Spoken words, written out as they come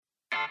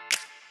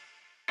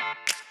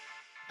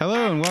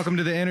Hello and welcome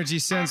to the Energy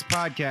Sense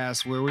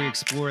podcast, where we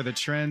explore the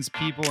trends,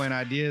 people, and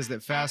ideas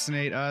that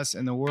fascinate us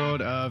in the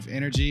world of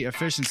energy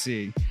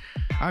efficiency.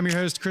 I'm your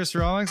host, Chris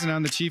Rawlings, and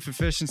I'm the Chief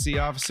Efficiency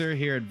Officer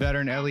here at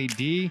Veteran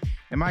LED.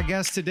 And my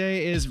guest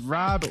today is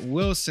Rob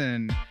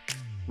Wilson.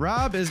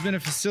 Rob has been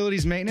in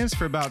facilities maintenance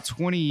for about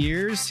 20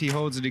 years. He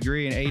holds a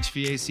degree in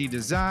HVAC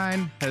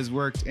design, has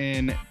worked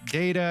in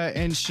data,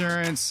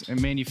 insurance, and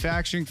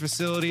manufacturing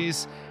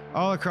facilities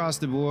all across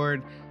the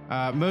board,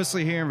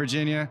 mostly here in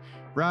Virginia.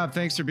 Rob,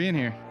 thanks for being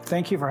here.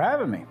 Thank you for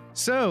having me.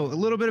 So, a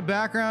little bit of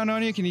background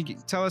on you. Can you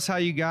tell us how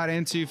you got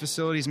into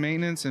facilities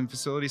maintenance and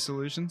facility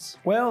solutions?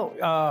 Well,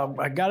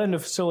 I got into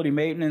facility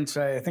maintenance.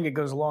 I think it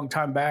goes a long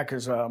time back,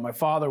 as my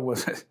father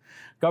was a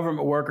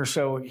government worker,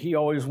 so he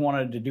always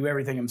wanted to do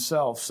everything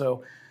himself.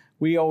 So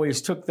we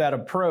always took that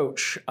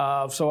approach.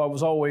 So I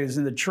was always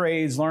in the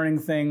trades, learning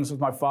things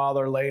with my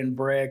father, laying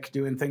brick,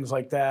 doing things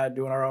like that,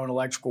 doing our own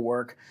electrical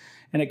work.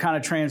 And it kind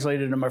of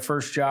translated into my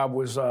first job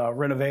was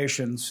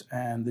renovations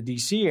and the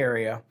DC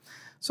area.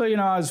 So,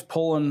 I was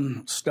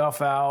pulling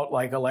stuff out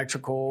like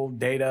electrical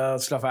data,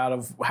 stuff out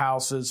of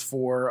houses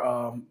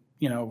for,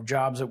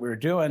 jobs that we were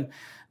doing.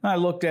 And I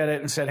looked at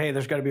it and said, hey,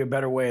 there's got to be a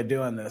better way of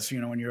doing this.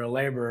 When you're a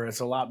laborer, it's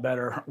a lot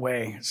better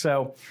way.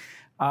 So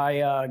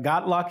I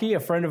got lucky. A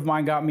friend of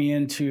mine got me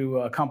into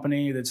a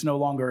company that's no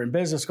longer in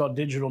business called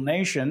Digital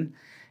Nation.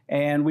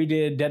 And we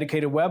did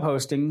dedicated web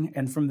hosting.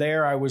 And from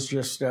there, I was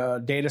just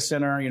data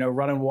center,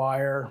 running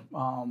wire,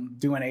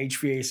 doing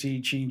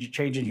HVAC,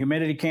 changing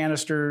humidity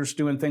canisters,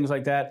 doing things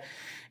like that.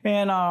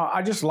 And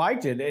I just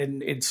liked it.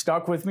 And it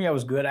stuck with me. I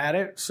was good at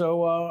it.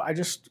 So I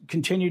just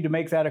continued to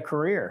make that a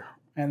career.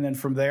 And then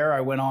from there,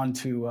 I went on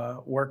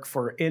to work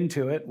for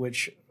Intuit,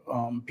 which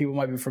people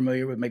might be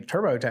familiar with, make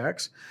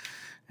TurboTax.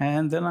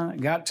 And then I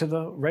got to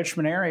the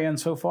Richmond area. And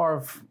so far,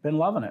 I've been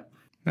loving it.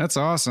 That's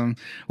awesome.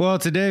 Well,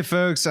 today,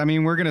 folks,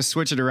 we're going to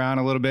switch it around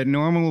a little bit.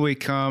 Normally, we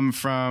come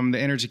from the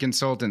energy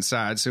consultant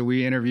side. So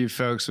we interview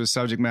folks with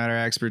subject matter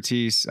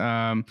expertise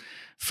from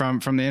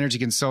the energy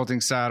consulting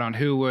side on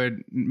who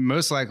would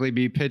most likely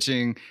be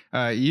pitching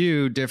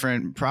you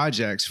different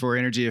projects for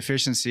energy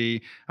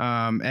efficiency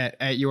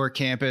at your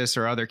campus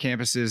or other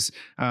campuses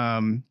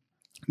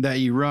that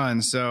you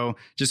run. So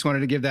just wanted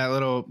to give that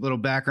little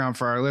background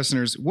for our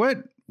listeners.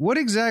 What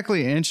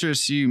exactly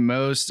interests you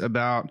most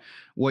about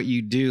what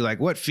you do? Like,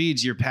 what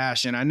feeds your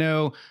passion? I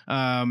know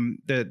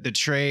the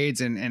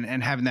trades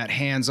and having that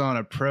hands-on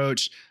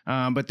approach,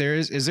 but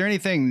is there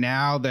anything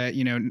now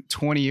that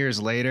 20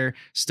 years later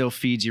still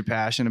feeds your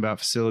passion about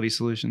facility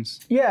solutions?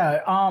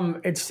 Yeah,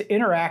 it's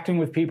interacting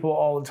with people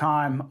all the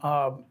time.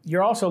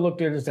 You're also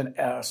looked at as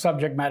a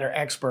subject matter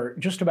expert,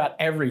 just about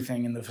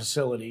everything in the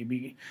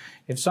facility.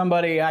 If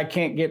I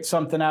can't get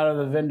something out of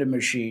the vending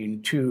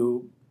machine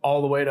to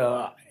all the way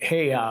to,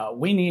 hey,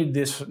 we need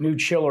this new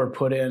chiller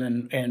put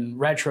in and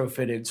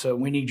retrofitted, so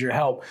we need your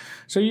help.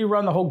 So you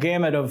run the whole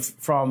gamut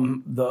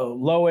from the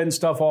low-end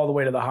stuff all the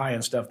way to the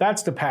high-end stuff.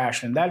 That's the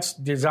passion. That's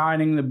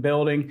designing the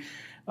building,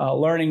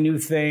 learning new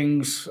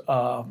things,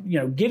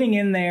 getting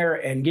in there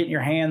and getting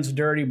your hands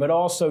dirty, but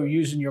also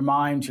using your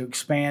mind to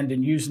expand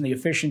and using the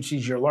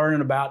efficiencies you're learning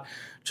about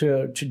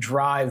to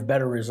drive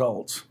better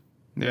results.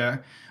 Yeah.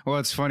 Well,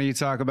 it's funny you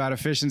talk about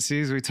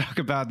efficiencies. We talk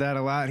about that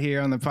a lot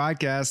here on the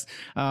podcast.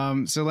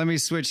 So let me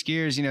switch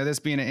gears. This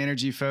being an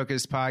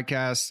energy-focused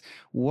podcast,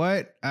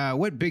 what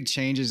big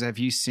changes have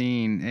you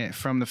seen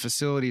from the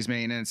facilities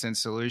maintenance and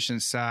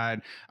solutions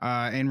side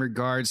in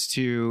regards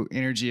to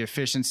energy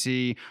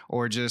efficiency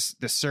or just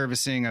the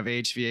servicing of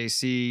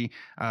HVAC,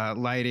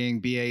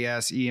 lighting,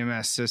 BAS,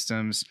 EMS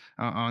systems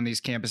on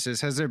these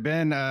campuses? Has there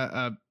been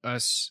a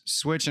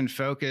switch in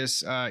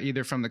focus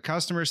either from the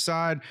customer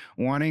side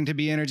wanting to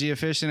be energy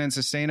efficient and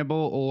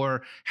sustainable,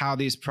 or how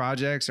these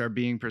projects are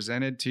being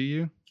presented to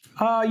you?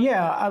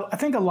 I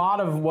think a lot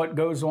of what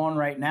goes on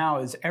right now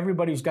is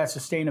everybody's got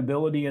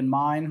sustainability in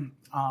mind.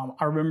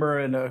 I remember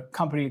in a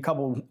company a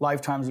couple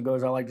lifetimes ago,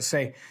 as I like to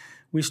say,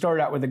 we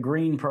started out with a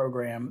green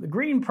program. The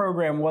green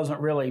program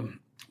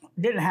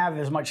didn't have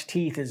as much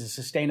teeth as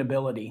a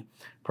sustainability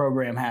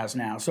program has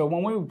now. So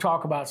when we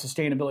talk about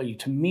sustainability,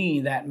 to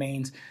me, that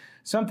means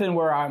something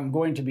where I'm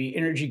going to be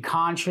energy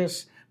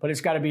conscious, but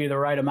it's got to be the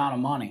right amount of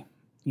money.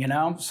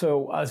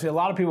 So I see a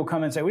lot of people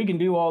come and say, we can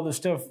do all this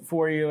stuff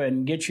for you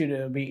and get you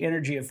to be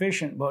energy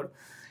efficient, but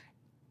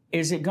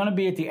is it going to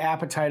be at the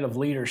appetite of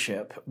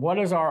leadership? What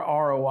is our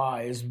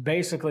ROI is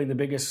basically the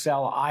biggest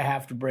sell I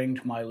have to bring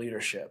to my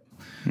leadership.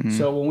 Mm-hmm.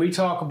 So when we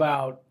talk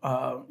about,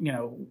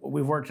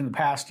 we've worked in the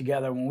past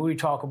together, when we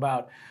talk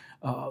about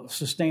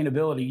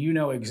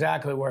sustainability,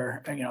 exactly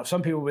where,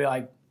 some people will be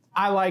like,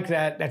 I like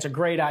that. That's a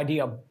great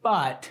idea,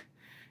 but,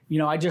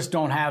 I just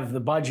don't have the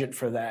budget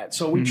for that.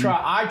 So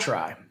I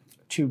try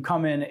to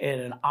come in at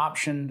an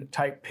option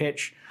type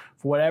pitch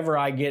for whatever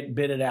I get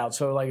bidded out.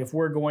 So like if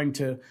we're going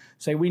to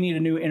say we need a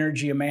new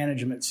energy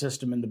management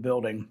system in the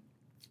building,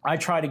 I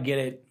try to get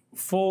it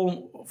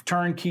full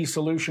turnkey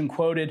solution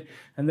quoted,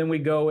 and then we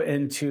go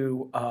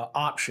into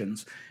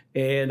options.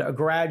 and a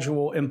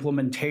gradual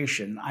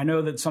implementation. I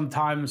know that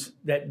sometimes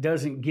that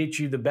doesn't get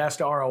you the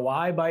best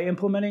ROI by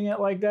implementing it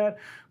like that,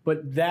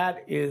 but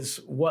that is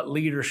what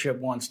leadership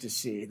wants to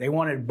see. They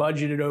want it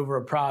budgeted over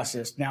a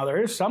process. Now, there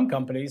is some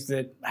companies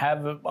that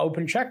have an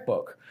open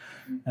checkbook,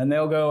 and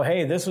they'll go,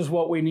 hey, this is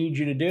what we need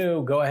you to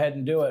do. Go ahead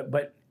and do it.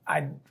 But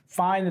I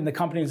find in the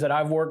companies that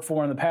I've worked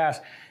for in the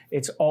past,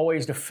 it's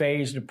always a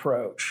phased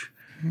approach.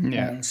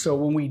 Yeah. And so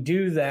when we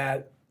do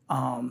that,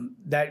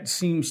 that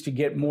seems to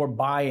get more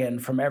buy-in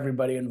from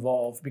everybody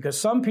involved, because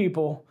some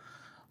people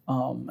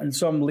and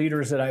some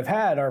leaders that I've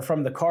had are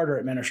from the Carter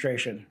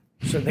administration.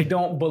 So they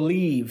don't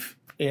believe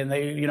in,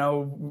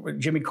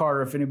 Jimmy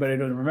Carter, if anybody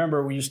doesn't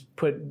remember, we used to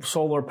put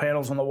solar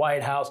panels on the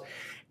White House.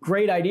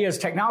 Great ideas.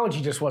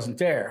 Technology just wasn't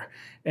there.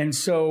 And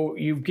so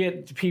you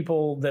get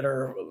people that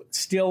are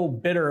still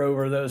bitter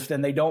over those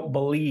and they don't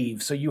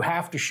believe. So you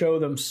have to show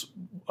them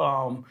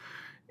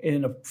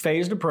in a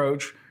phased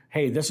approach,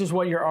 hey, this is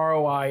what your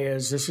ROI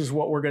is. This is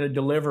what we're going to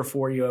deliver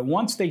for you. And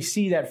once they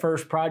see that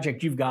first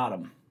project, you've got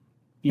them.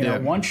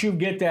 Once you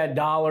get that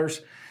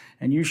dollars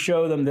and you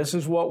show them this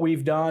is what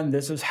we've done,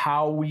 this is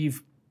how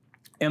we've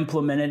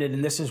implemented it,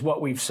 and this is what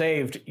we've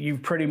saved,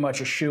 you've pretty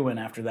much a shoo-in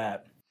after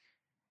that.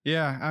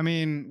 Yeah. I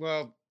mean,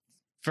 well,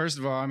 first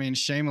of all,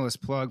 shameless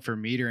plug for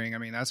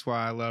metering. That's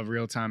why I love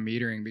real-time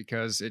metering,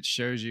 because it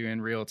shows you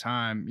in real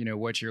time,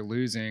 what you're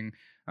losing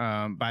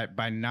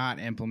by not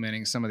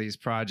implementing some of these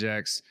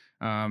projects.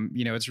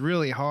 It's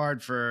really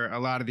hard for a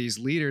lot of these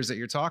leaders that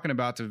you're talking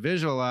about to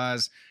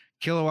visualize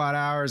kilowatt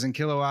hours and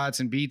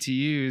kilowatts and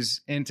BTUs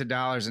into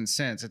dollars and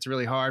cents. It's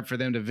really hard for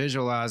them to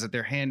visualize that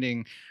they're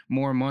handing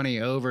more money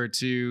over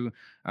to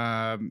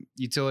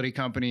utility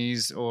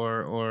companies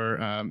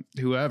or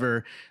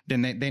whoever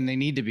than they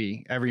need to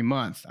be every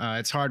month.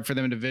 It's hard for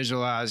them to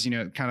visualize,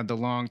 kind of the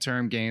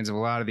long-term gains of a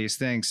lot of these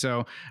things.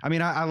 So,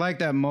 I like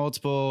that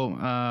multiple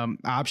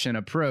option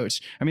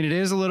approach. It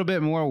is a little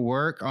bit more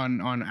work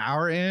on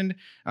our end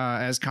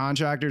as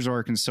contractors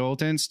or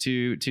consultants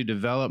to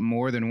develop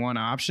more than one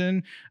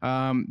option.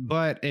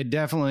 But it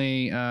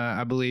definitely,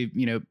 I believe,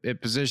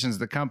 it positions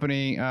the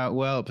company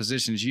well. It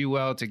positions you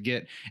well to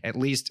get at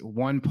least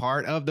one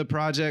part of the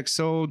project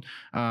sold,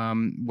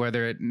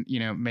 whether it,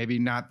 maybe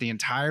not the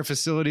entire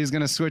facility is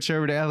going to switch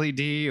over to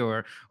LED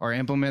or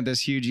implement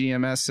this huge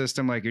EMS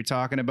system like you're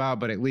talking about,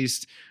 but at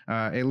least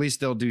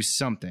they'll do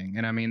something.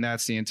 And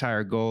that's the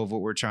entire goal of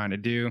what we're trying to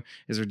do,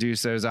 is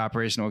reduce those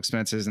operational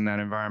expenses and that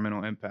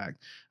environmental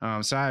impact.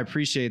 So I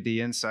appreciate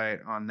the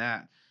insight on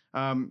that.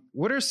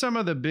 What are some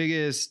of the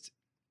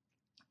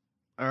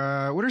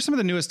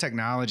newest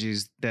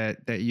technologies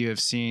that you have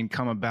seen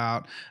come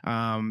about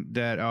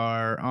that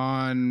are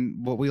on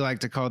what we like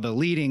to call the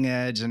leading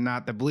edge and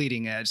not the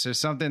bleeding edge? So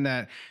something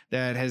that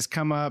has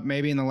come up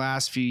maybe in the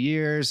last few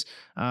years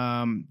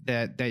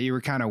that you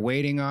were kind of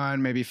waiting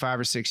on maybe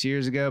 5 or 6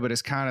 years ago, but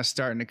it's kind of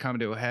starting to come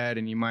to a head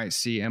and you might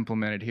see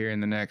implemented here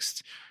in the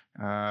next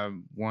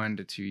 1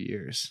 to 2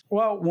 years.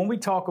 Well, when we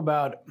talk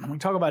about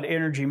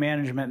energy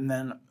management, and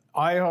then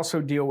I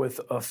also deal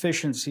with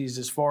efficiencies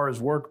as far as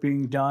work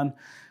being done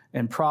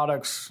and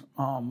products.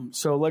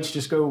 So let's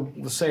just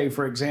say,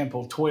 for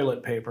example,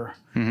 toilet paper.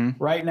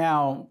 Mm-hmm. Right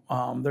now,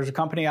 there's a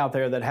company out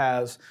there that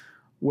has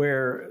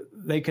where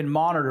they can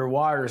monitor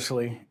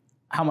wirelessly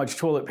how much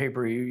toilet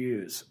paper you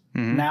use.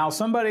 Mm-hmm. Now,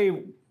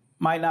 somebody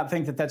might not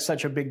think that that's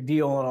such a big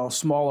deal in a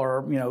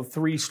smaller,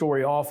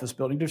 3-story office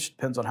building. It just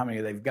depends on how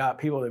many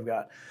people they've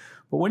got.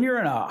 But when you're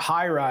in a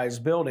high-rise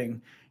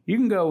building, you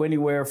can go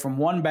anywhere from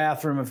one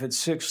bathroom, if it's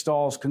 6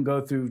 stalls, can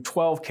go through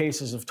 12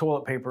 cases of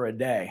toilet paper a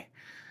day.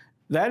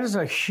 That is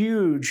a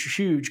huge,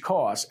 huge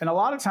cost. And a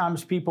lot of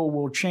times people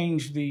will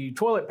change the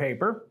toilet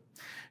paper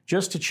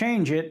just to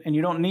change it, and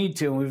you don't need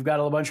to. And we've got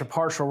a bunch of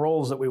partial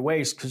rolls that we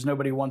waste because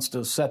nobody wants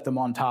to set them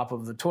on top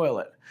of the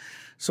toilet.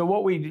 So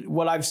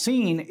what I've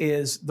seen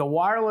is the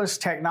wireless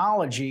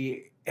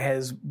technology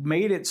has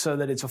made it so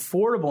that it's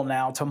affordable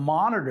now to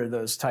monitor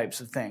those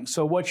types of things.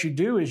 So what you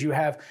do is you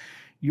have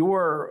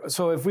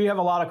so if we have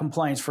a lot of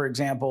complaints, for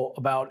example,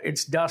 about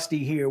it's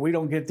dusty here, we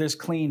don't get this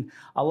clean,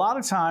 a lot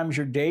of times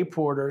your day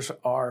porters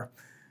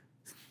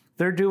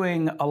they're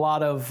doing a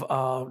lot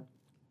of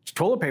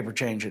toilet paper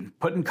changing,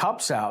 putting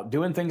cups out,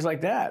 doing things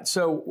like that.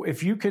 So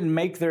if you can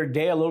make their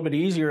day a little bit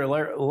easier,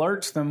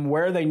 alerts them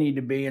where they need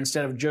to be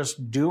instead of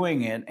just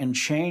doing it and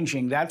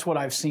changing, that's what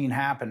I've seen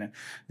happening.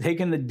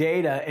 Taking the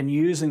data and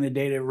using the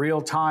data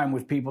real time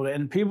with people.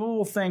 And people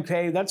will think,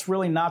 hey, that's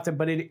really not that,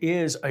 but it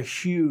is a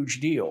huge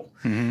deal.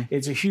 Mm-hmm.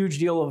 It's a huge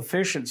deal of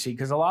efficiency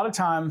because a lot of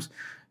times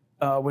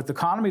with the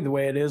economy the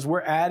way it is,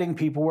 we're adding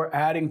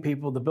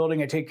people. The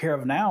building I take care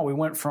of now, we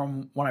went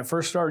from when I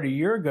first started a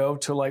year ago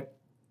to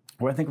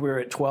where I think we were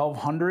at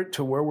 1,200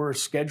 to where we're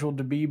scheduled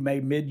to be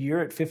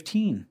mid-year at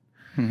 15.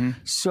 Mm-hmm.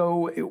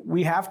 So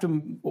we have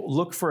to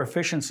look for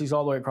efficiencies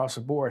all the way across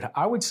the board.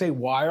 I would say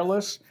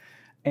wireless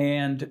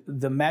and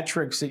the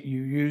metrics that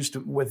you used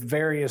with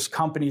various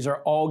companies are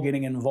all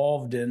getting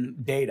involved in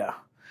data.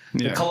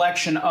 Yeah. The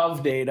collection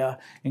of data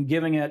and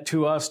giving it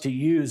to us to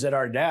use at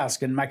our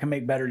desk, and I can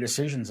make better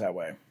decisions that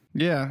way.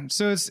 Yeah,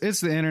 so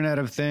it's the Internet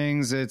of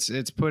Things.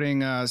 It's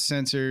putting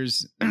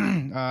sensors,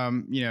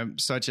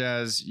 such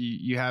as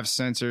you have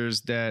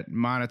sensors that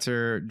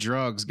monitor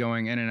drugs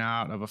going in and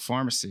out of a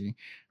pharmacy,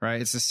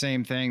 right? It's the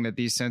same thing that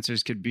these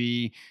sensors could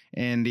be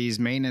in these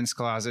maintenance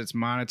closets,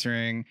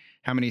 monitoring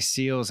how many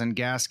seals and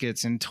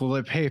gaskets and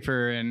toilet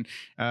paper and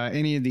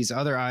any of these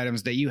other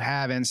items that you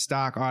have in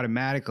stock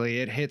automatically.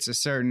 It hits a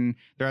certain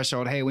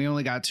threshold. Hey, we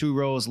only got 2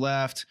 rolls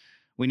left.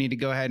 We need to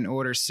go ahead and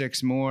order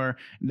 6 more.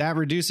 That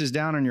reduces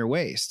down on your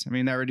waste. I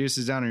mean, that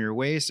reduces down on your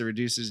waste. It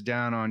reduces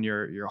down on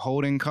your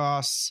holding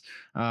costs.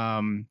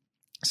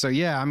 So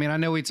yeah, I mean, I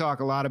know we talk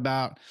a lot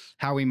about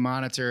how we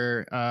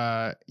monitor,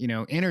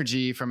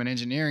 energy from an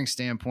engineering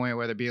standpoint,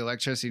 whether it be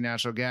electricity,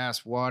 natural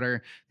gas,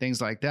 water, things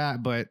like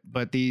that.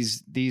 But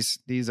these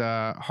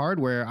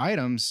hardware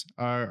items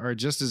are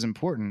just as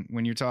important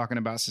when you're talking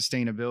about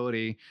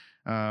sustainability,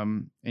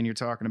 and you're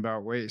talking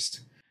about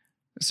waste.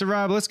 So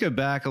Rob, let's go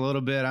back a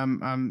little bit.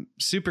 I'm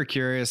super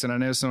curious, and I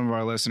know some of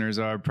our listeners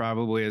are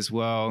probably as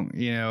well,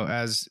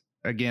 as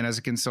a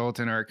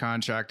consultant or a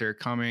contractor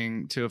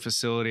coming to a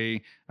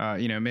facility,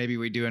 maybe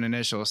we do an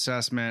initial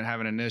assessment, have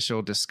an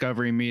initial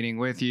discovery meeting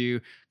with you,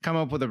 come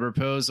up with a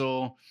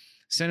proposal,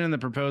 send in the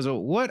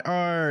proposal. What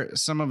are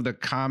some of the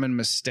common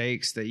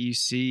mistakes that you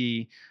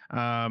see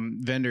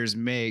vendors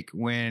make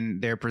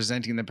when they're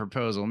presenting the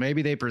proposal?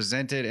 Maybe they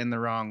present it in the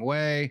wrong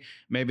way.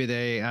 Maybe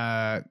they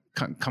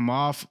come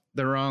off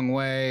the wrong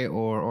way,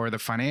 or the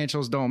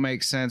financials don't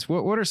make sense.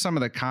 What are some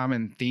of the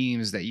common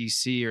themes that you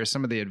see, or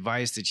some of the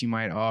advice that you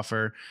might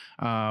offer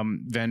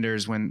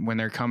vendors when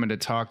they're coming to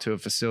talk to a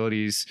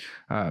facilities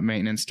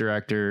maintenance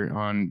director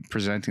on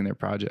presenting their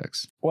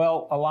projects?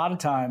 Well, a lot of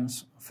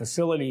times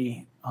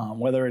facility,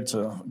 whether it's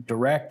a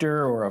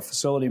director or a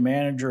facility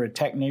manager, a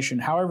technician,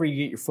 however you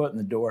get your foot in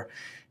the door,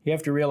 you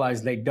have to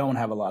realize they don't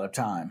have a lot of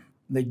time.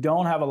 They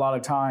don't have a lot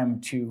of time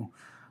to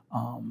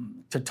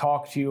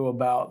talk to you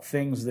about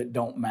things that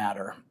don't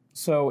matter.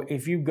 So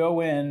if you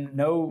go in,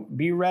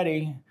 be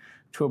ready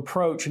to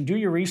approach and do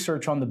your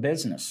research on the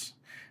business.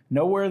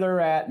 Know where they're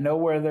at, know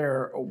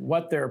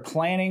what they're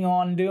planning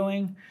on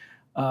doing.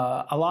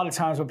 A lot of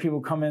times when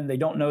people come in, they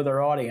don't know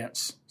their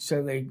audience.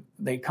 So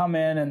they come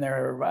in and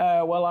they're,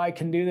 well, I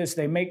can do this.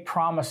 They make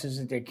promises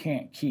that they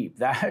can't keep.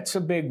 That's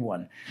a big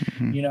one.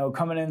 Mm-hmm.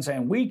 Coming in and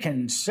saying, we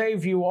can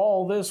save you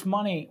all this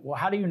money. Well,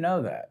 how do you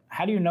know that?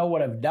 How do you know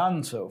what I've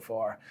done so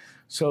far?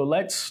 So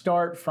let's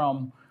start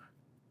from,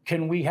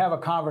 can we have a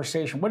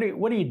conversation? What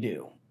do you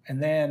do?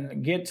 And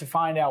then get to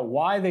find out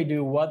why they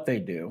do what they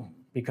do.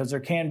 Because there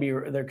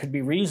could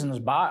be reasons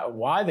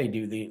why they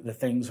do the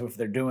things, if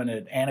they're doing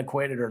it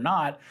antiquated or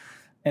not.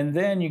 And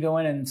then you go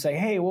in and say,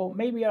 hey, well,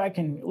 maybe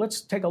let's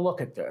take a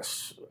look at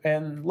this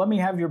and let me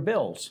have your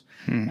bills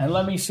and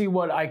let me see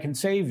what I can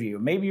save you.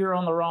 Maybe you're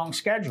on the wrong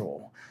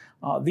schedule.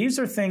 These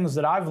are things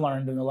that I've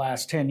learned in the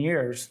last 10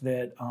 years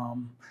that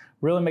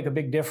really make a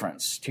big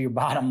difference to your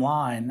bottom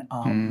line.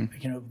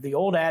 The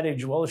old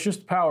adage, well, it's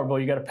just a power bill,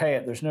 you got to pay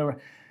it.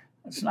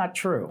 It's not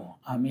true.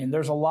 I mean,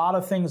 there's a lot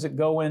of things that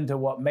go into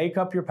what make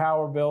up your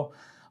power bill,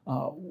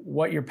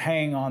 what you're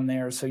paying on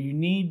there. So you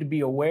need to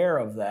be aware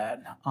of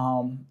that.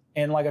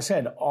 And like I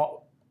said,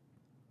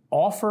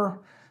 offer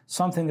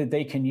something that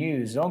they can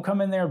use. Don't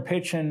come in there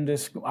pitching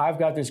this, I've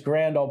got this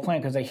grand old plan,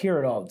 because I hear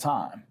it all the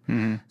time.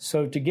 Mm-hmm.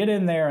 So to get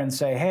in there and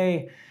say,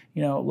 hey,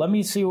 let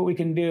me see what we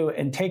can do,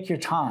 and take your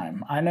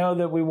time. I know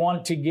that we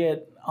want to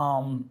get,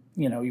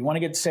 you want to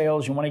get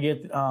sales, you want to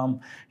get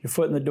your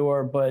foot in the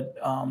door, but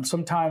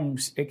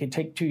sometimes it could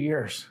take 2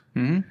 years.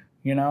 Mm-hmm.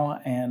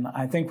 And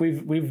I think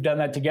we've done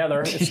that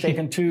together. It's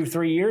taken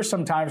 2-3 years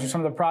sometimes for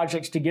some of the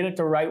projects to get it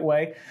the right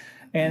way.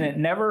 And it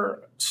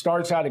never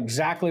starts out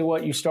exactly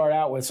what you start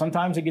out with.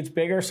 Sometimes it gets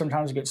bigger,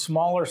 sometimes it gets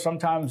smaller,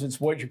 sometimes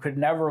it's what you could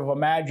never have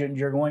imagined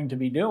you're going to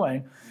be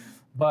doing.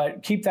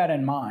 But keep that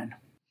in mind.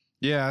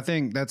 Yeah, I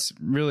think that's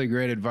really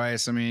great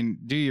advice. I mean,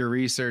 do your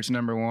research,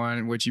 number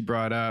one, which you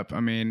brought up.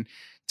 I mean,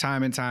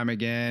 time and time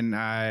again,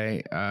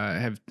 I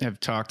have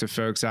talked to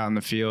folks out in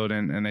the field,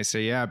 and they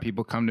say, yeah,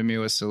 people come to me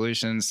with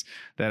solutions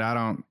that I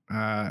don't,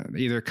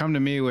 either come to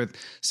me with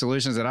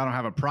solutions that I don't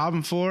have a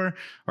problem for,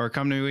 or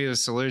come to me with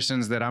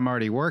solutions that I'm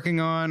already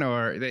working on,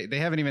 or they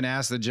haven't even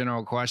asked the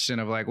general question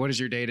of like, what does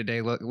your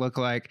day-to-day look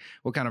like?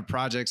 What kind of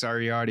projects are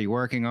you already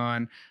working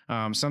on?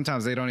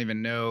 Sometimes they don't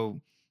even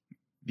know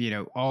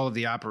all of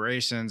the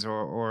operations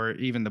or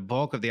even the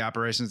bulk of the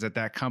operations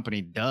that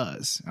company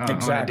does on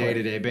a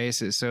day-to-day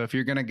basis. So if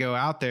you're going to go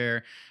out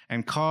there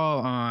and call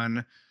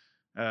on,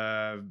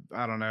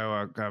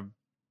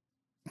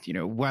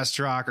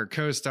 Westrock or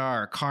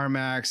CoStar or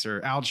CarMax or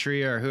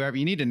Altria or whoever,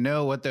 you need to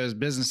know what those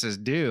businesses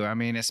do. I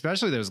mean,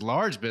 especially those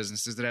large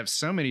businesses that have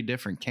so many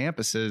different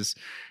campuses.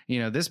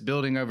 This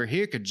building over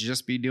here could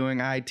just be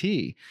doing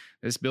IT.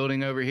 This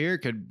building over here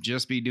could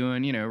just be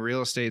doing,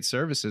 real estate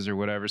services or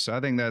whatever. So I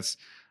think that's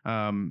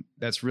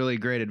really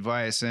great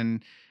advice.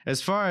 And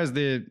as far as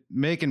the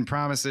making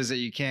promises that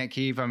you can't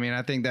keep, I mean,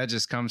 I think that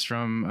just comes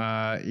from,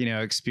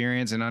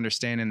 experience and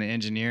understanding the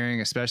engineering,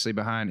 especially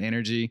behind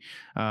energy.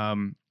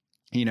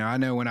 I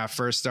know when I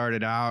first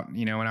started out,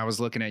 when I was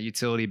looking at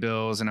utility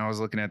bills and I was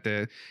looking at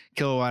the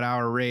kilowatt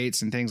hour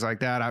rates and things like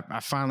that, I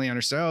finally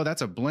understood, oh,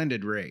 that's a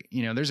blended rate.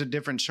 There's a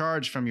different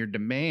charge from your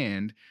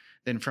demand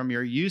than from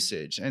your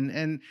usage.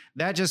 And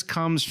that just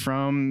comes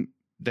from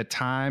the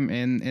time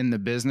in the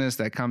business,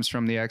 that comes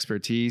from the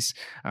expertise.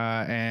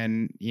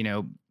 I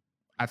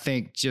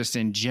think just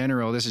in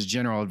general, this is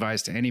general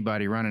advice to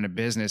anybody running a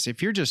business.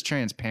 If you're just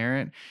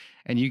transparent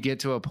and you get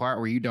to a part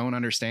where you don't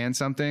understand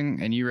something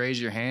and you raise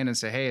your hand and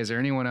say, hey, is there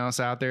anyone else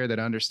out there that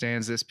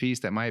understands this piece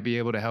that might be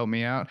able to help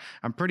me out?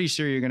 I'm pretty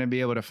sure you're going to be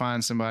able to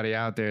find somebody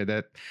out there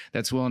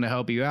that's willing to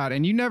help you out.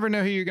 And you never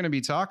know who you're going to be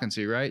talking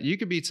to, right? You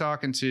could be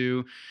talking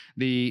to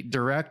the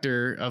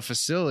director of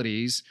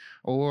facilities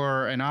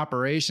or an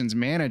operations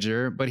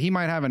manager, but he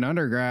might have an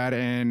undergrad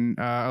in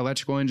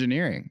electrical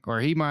engineering,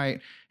 or he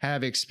might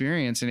have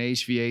experience in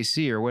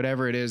HVAC or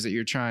whatever it is that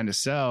you're trying to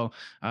sell.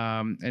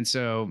 And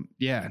so,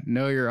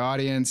 know your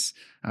audience.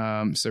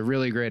 So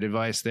really great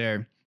advice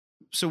there.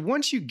 So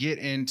once you get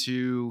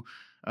into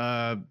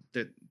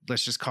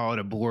let's just call it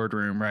a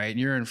boardroom, right? And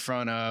you're in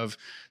front of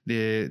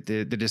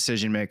the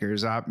decision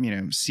makers,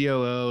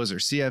 COOs or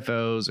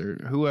CFOs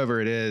or whoever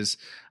it is.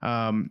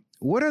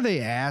 What are they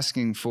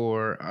asking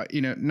for?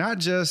 Not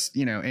just,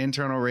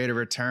 internal rate of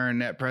return,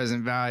 net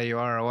present value,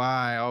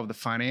 ROI, all of the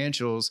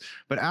financials,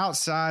 but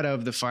outside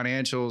of the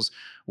financials,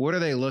 what are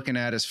they looking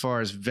at as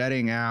far as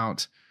vetting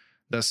out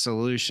the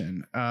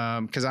solution?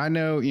 Because I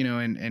know,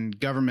 in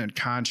government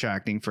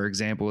contracting, for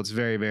example, it's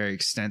very, very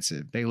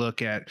extensive. They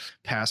look at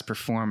past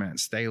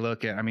performance. They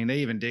look at, they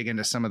even dig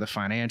into some of the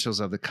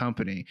financials of the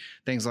company,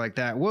 things like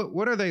that.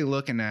 What are they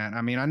looking at?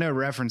 I know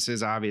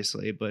references,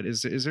 obviously, but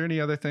is there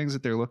any other things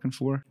that they're looking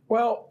for?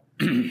 Well,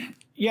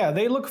 yeah,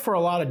 they look for a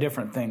lot of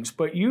different things,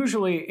 but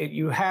usually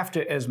you have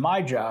to, as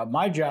my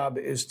job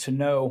is to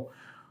know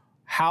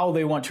how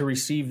they want to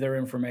receive their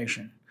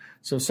information.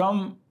 So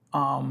some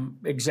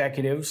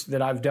executives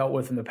that I've dealt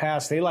with in the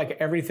past, they like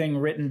everything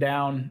written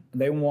down.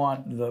 They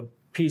want the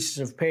pieces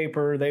of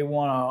paper. They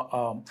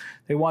want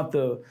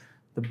the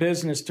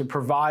business to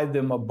provide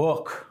them a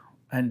book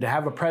and to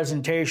have a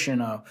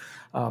presentation, a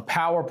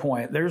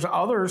PowerPoint. There's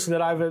others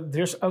that I've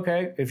just,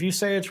 okay, if you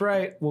say it's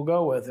right, we'll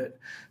go with it.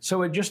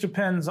 So it just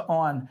depends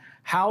on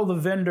how the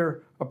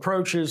vendor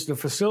approaches the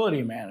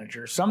facility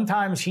manager.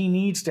 Sometimes he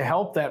needs to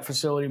help that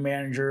facility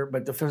manager,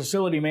 but the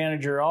facility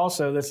manager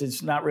also, this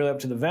is not really up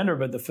to the vendor,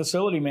 but the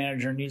facility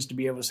manager needs to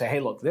be able to say,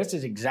 hey, look, this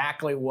is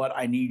exactly what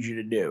I need you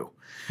to do.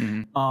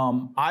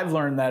 Mm-hmm. I've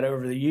learned that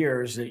over the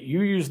years, that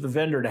you use the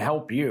vendor to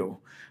help you.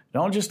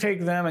 Don't just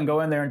take them and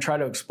go in there and try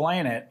to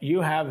explain it.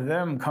 You have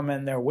them come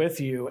in there with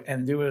you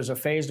and do it as a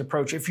phased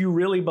approach if you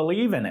really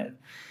believe in it.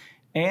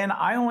 And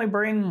I only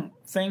bring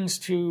things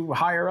to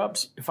higher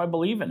ups if I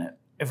believe in it.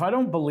 If I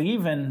don't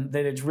believe in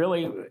that, it's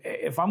really,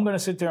 if I'm going to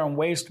sit there and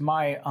waste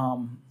my,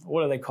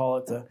 what do they call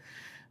it?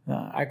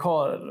 I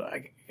call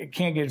it, it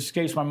can't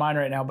escapes my mind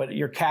right now, but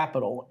your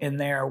capital in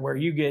there where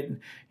you kind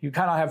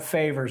of have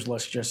favors,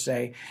 let's just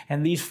say.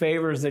 And these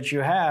favors that you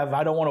have,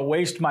 I don't want to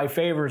waste my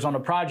favors on a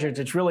project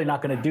that's really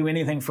not going to do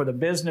anything for the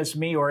business,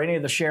 me, or any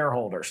of the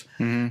shareholders.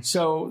 Mm-hmm.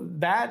 So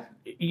that,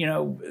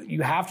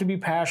 you have to be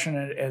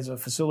passionate as a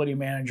facility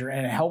manager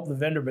and help the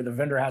vendor, but the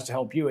vendor has to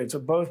help you. It's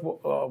both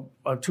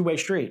a two-way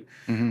street.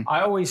 Mm-hmm.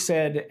 I always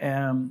said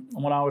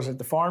when I was at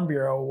the Farm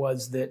Bureau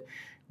was that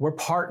we're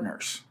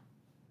partners.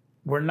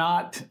 I'm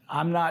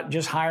not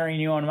just hiring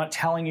you and I'm not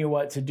telling you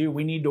what to do.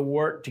 We need to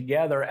work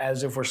together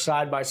as if we're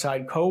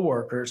side-by-side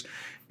co-workers,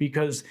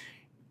 because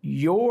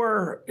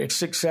your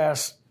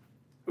success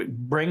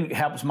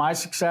helps my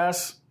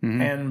success, mm-hmm.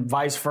 and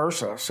vice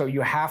versa. So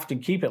you have to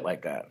keep it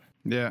like that.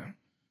 Yeah,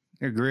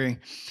 agree.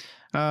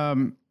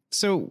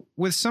 So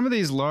with some of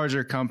these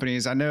larger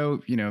companies, I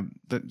know,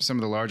 some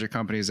of the larger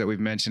companies that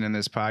we've mentioned in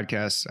this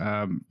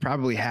podcast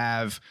probably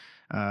have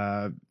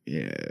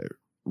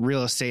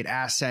real estate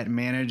asset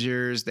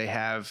managers. They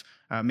have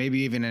maybe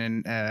even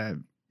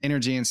an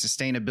energy and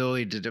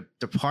sustainability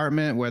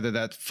department, whether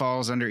that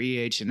falls under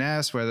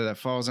EH&S, whether that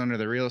falls under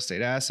the real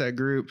estate asset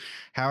group,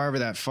 however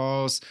that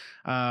falls.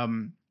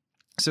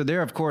 So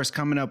they're, of course,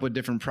 coming up with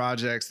different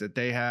projects that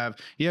they have.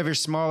 You have your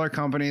smaller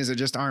companies that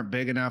just aren't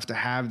big enough to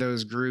have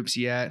those groups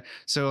yet.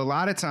 So a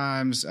lot of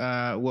times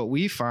what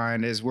we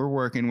find is we're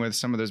working with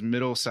some of those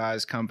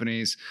middle-sized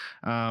companies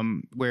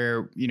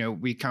where,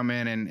 we come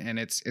in and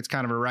it's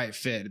kind of a right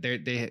fit.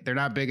 They're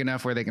not big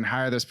enough where they can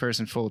hire this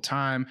person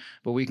full-time,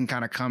 but we can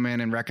kind of come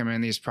in and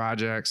recommend these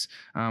projects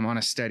on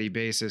a steady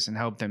basis and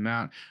help them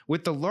out.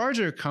 With the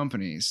larger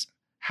companies,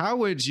 how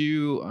would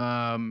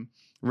you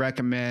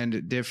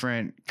recommend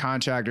different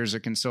contractors or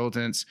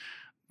consultants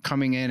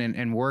coming in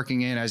and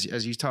working in,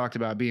 as you talked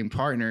about, being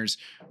partners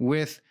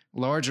with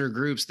larger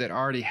groups that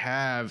already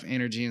have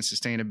energy and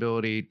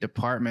sustainability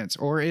departments?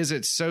 Or is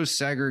it so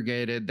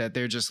segregated that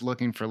they're just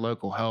looking for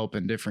local help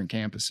in different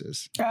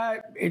campuses?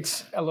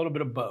 It's a little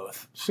bit of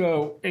both.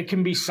 So it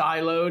can be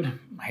siloed.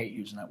 I hate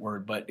using that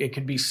word, but it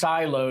could be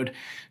siloed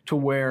to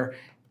where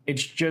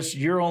it's just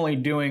you're only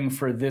doing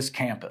for this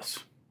campus.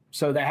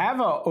 So they have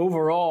an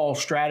overall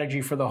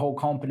strategy for the whole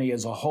company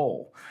as a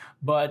whole,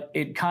 but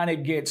it kind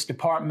of gets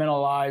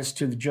departmentalized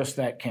to just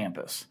that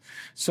campus.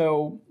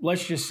 So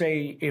let's just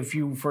say if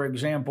you, for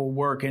example,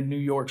 work in New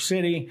York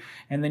City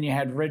and then you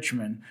had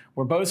Richmond,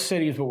 we're both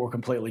cities, but we're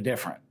completely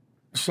different.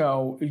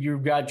 So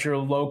you've got your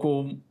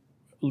local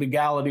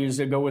legalities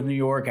that go with New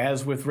York,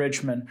 as with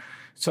Richmond.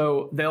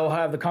 So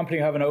the company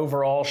have an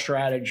overall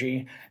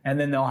strategy, and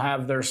then they'll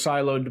have their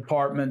siloed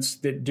departments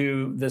that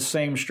do the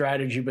same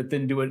strategy, but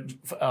then do it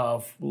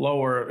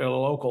lower at a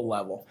local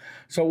level.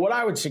 So what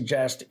I would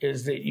suggest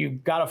is that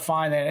you've got to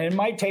find that, and it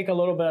might take a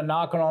little bit of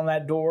knocking on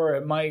that door.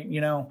 It might,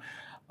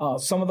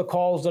 some of the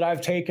calls that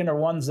I've taken are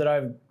ones that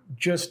I've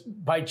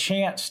just by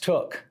chance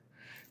took.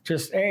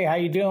 Just, hey, how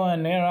you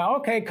doing?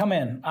 Okay, come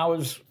in. I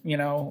was,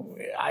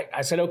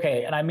 I said,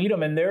 okay. And I meet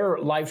them and they're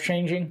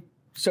life-changing.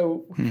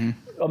 So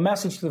a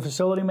message to the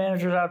facility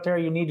managers out there,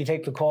 you need to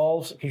take the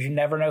calls because you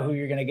never know who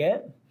you're going to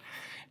get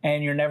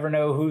and you never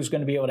know who's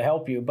going to be able to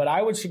help you. But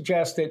I would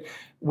suggest that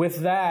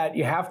with that,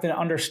 you have to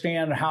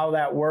understand how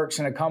that works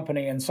in a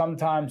company. And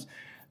sometimes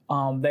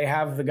they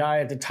have the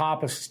guy at the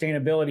top of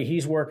sustainability.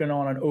 He's working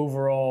on an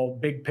overall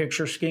big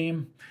picture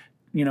scheme,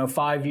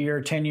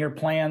 5-year, 10-year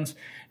plans.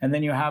 And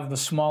then you have the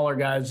smaller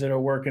guys that are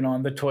working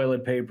on the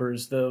toilet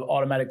papers, the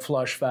automatic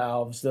flush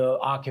valves, the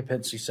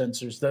occupancy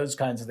sensors, those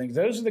kinds of things.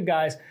 Those are the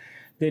guys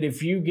that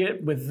if you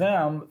get with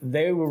them,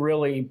 they will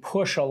really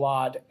push a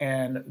lot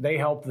and they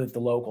help at the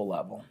local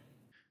level.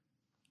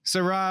 So,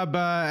 Rob,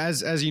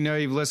 as you know,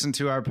 you've listened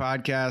to our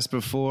podcast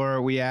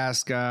before. We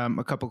ask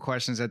a couple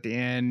questions at the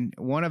end.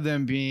 One of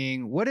them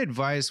being, what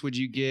advice would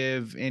you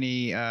give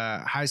any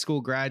high school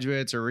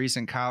graduates or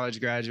recent college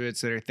graduates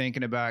that are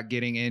thinking about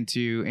getting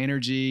into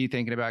energy,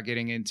 thinking about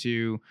getting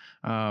into,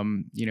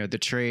 the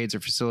trades or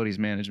facilities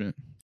management?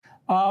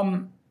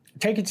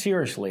 Take it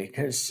seriously,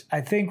 because I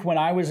think when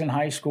I was in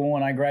high school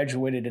and I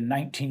graduated in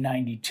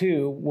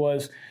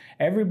 1992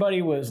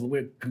 everybody was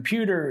with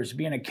computers,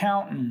 be an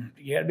accountant,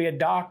 you had to be a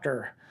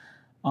doctor.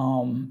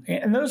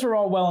 And those are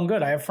all well and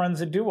good. I have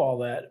friends that do all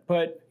that.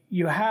 But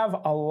you have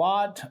a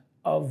lot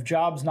of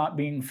jobs not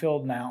being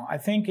filled now. I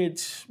think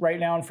it's right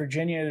now in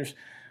Virginia, there's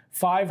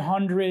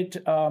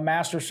 500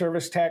 master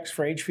service techs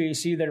for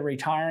HVAC that are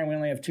retiring. We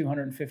only have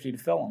 250 to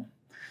fill them.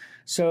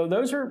 So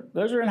those are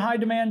in high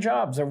demand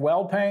jobs. They're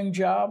well-paying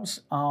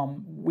jobs.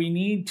 You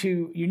need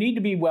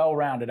to be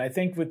well-rounded. I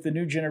think with the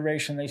new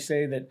generation, they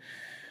say that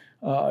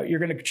they're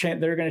going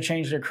to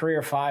change their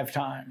career 5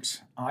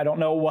 times. I don't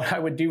know what I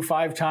would do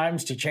 5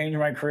 times to change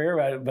my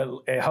career,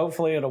 but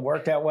hopefully it'll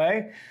work that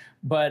way.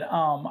 But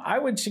I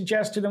would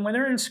suggest to them when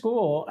they're in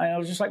school, and it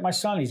was just like my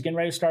son, he's getting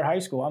ready to start high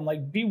school. I'm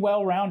like, be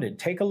well-rounded.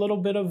 Take a little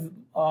bit of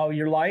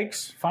your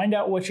likes. Find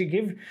out what you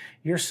give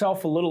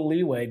yourself a little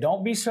leeway.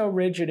 Don't be so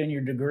rigid in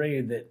your degree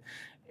that,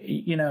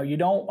 you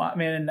don't,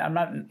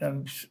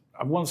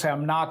 I won't say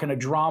I'm not going to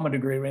drama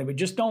degree, but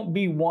just don't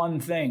be one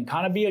thing.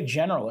 Kind of be a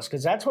generalist,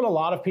 because that's what a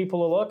lot of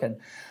people are looking.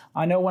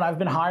 I know when I've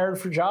been hired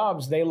for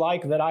jobs, they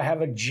like that I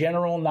have a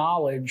general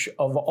knowledge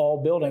of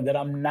all building, that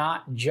I'm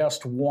not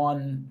just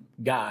one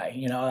guy.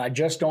 I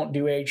just don't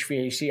do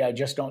HVAC. I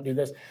just don't do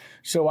this.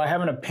 So I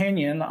have an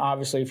opinion.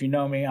 Obviously, if you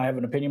know me, I have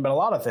an opinion about a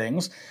lot of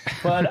things.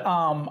 But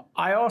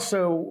I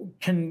also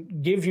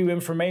can give you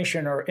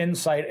information or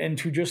insight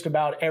into just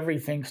about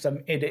everything because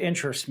it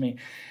interests me.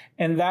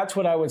 And that's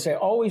what I would say.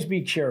 Always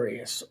be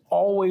curious.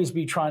 Always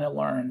be trying to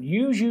learn.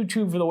 Use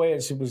YouTube for the way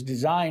it was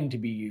designed to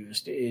be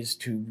used, is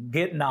to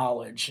get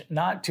knowledge,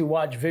 not to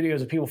watch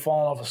videos of people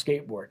falling off a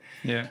skateboard.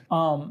 Yeah.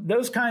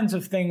 Those kinds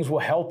of things will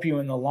help you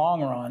in the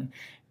long run.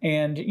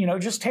 And,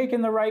 just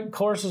taking the right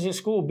courses at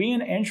school,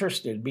 being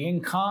interested, being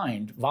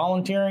kind,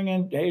 volunteering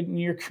in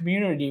your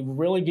community will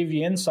really give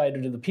you insight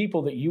into the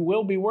people that you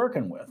will be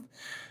working with.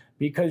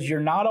 Because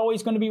you're not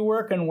always going to be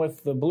working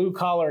with the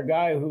blue-collar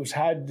guy who's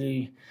had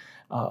the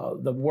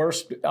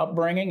worst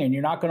upbringing, and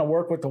you're not going to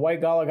work with the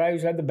white-collar guy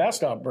who's had the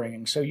best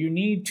upbringing. So you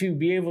need to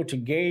be able to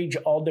gauge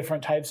all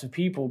different types of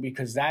people,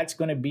 because that's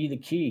going to be the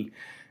key.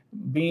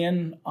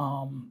 Being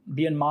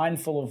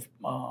mindful of,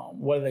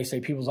 what do they say,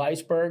 people's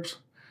icebergs.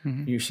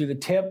 Mm-hmm. You see the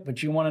tip,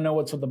 but you want to know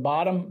what's at the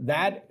bottom.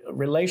 That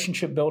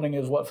relationship building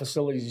is what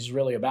facilities is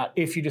really about,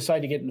 if you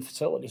decide to get into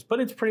facilities. But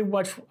it's pretty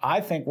much, I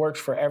think, works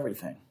for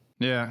everything.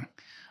 Yeah.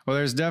 Well,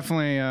 there's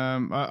definitely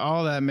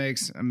all that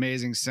makes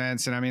amazing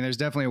sense. And I mean, there's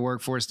definitely a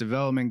workforce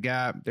development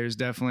gap. There's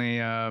definitely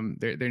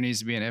there needs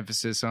to be an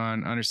emphasis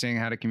on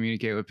understanding how to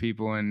communicate with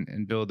people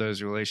and build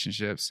those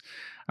relationships.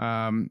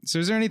 So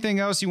is there anything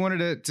else you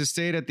wanted to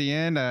state at the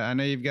end? I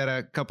know you've got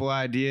a couple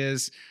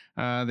ideas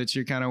that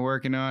you're kind of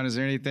working on. Is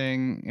there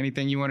anything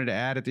you wanted to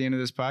add at the end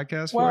of this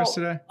podcast for us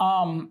today?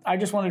 I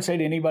just wanted to say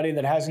to anybody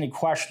that has any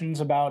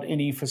questions about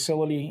any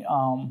facility,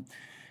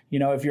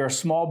 if you're a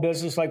small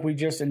business like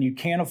and you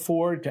can't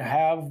afford to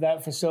have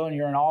that facility,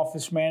 you're an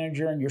office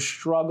manager and you're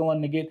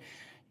struggling to get,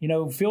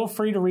 feel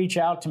free to reach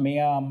out to me.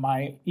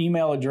 My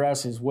email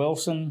address is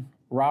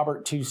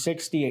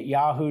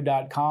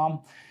wilsonrobert260@yahoo.com.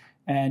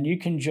 And you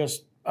can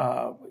just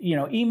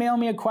email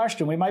me a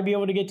question. We might be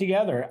able to get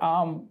together.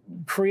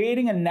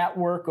 Creating a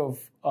network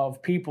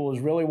of people is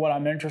really what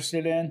I'm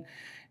interested in,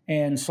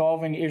 and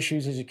solving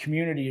issues as a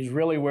community is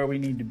really where we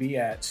need to be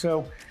at.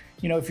 So,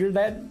 if you're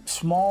that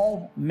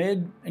small,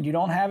 mid, and you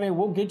don't have it,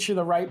 we'll get you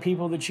the right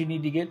people that you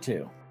need to get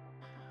to.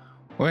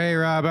 Well, hey,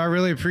 Rob, I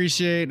really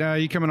appreciate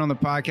you coming on the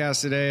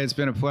podcast today. It's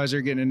been a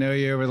pleasure getting to know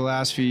you over the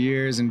last few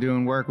years and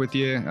doing work with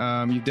you.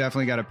 You've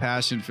definitely got a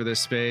passion for this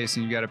space,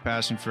 and you've got a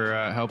passion for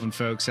helping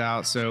folks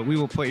out. So we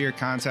will put your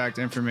contact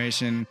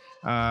information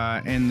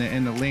in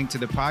the link to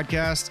the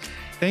podcast.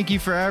 Thank you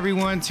for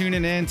everyone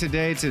tuning in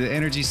today to the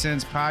Energy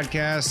Sense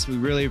podcast. We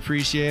really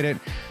appreciate it.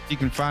 You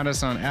can find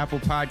us on Apple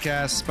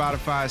Podcasts,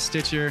 Spotify,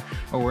 Stitcher,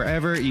 or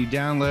wherever you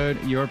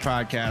download your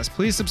podcast.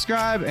 Please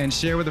subscribe and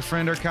share with a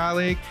friend or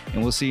colleague,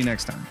 and we'll see you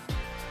next time.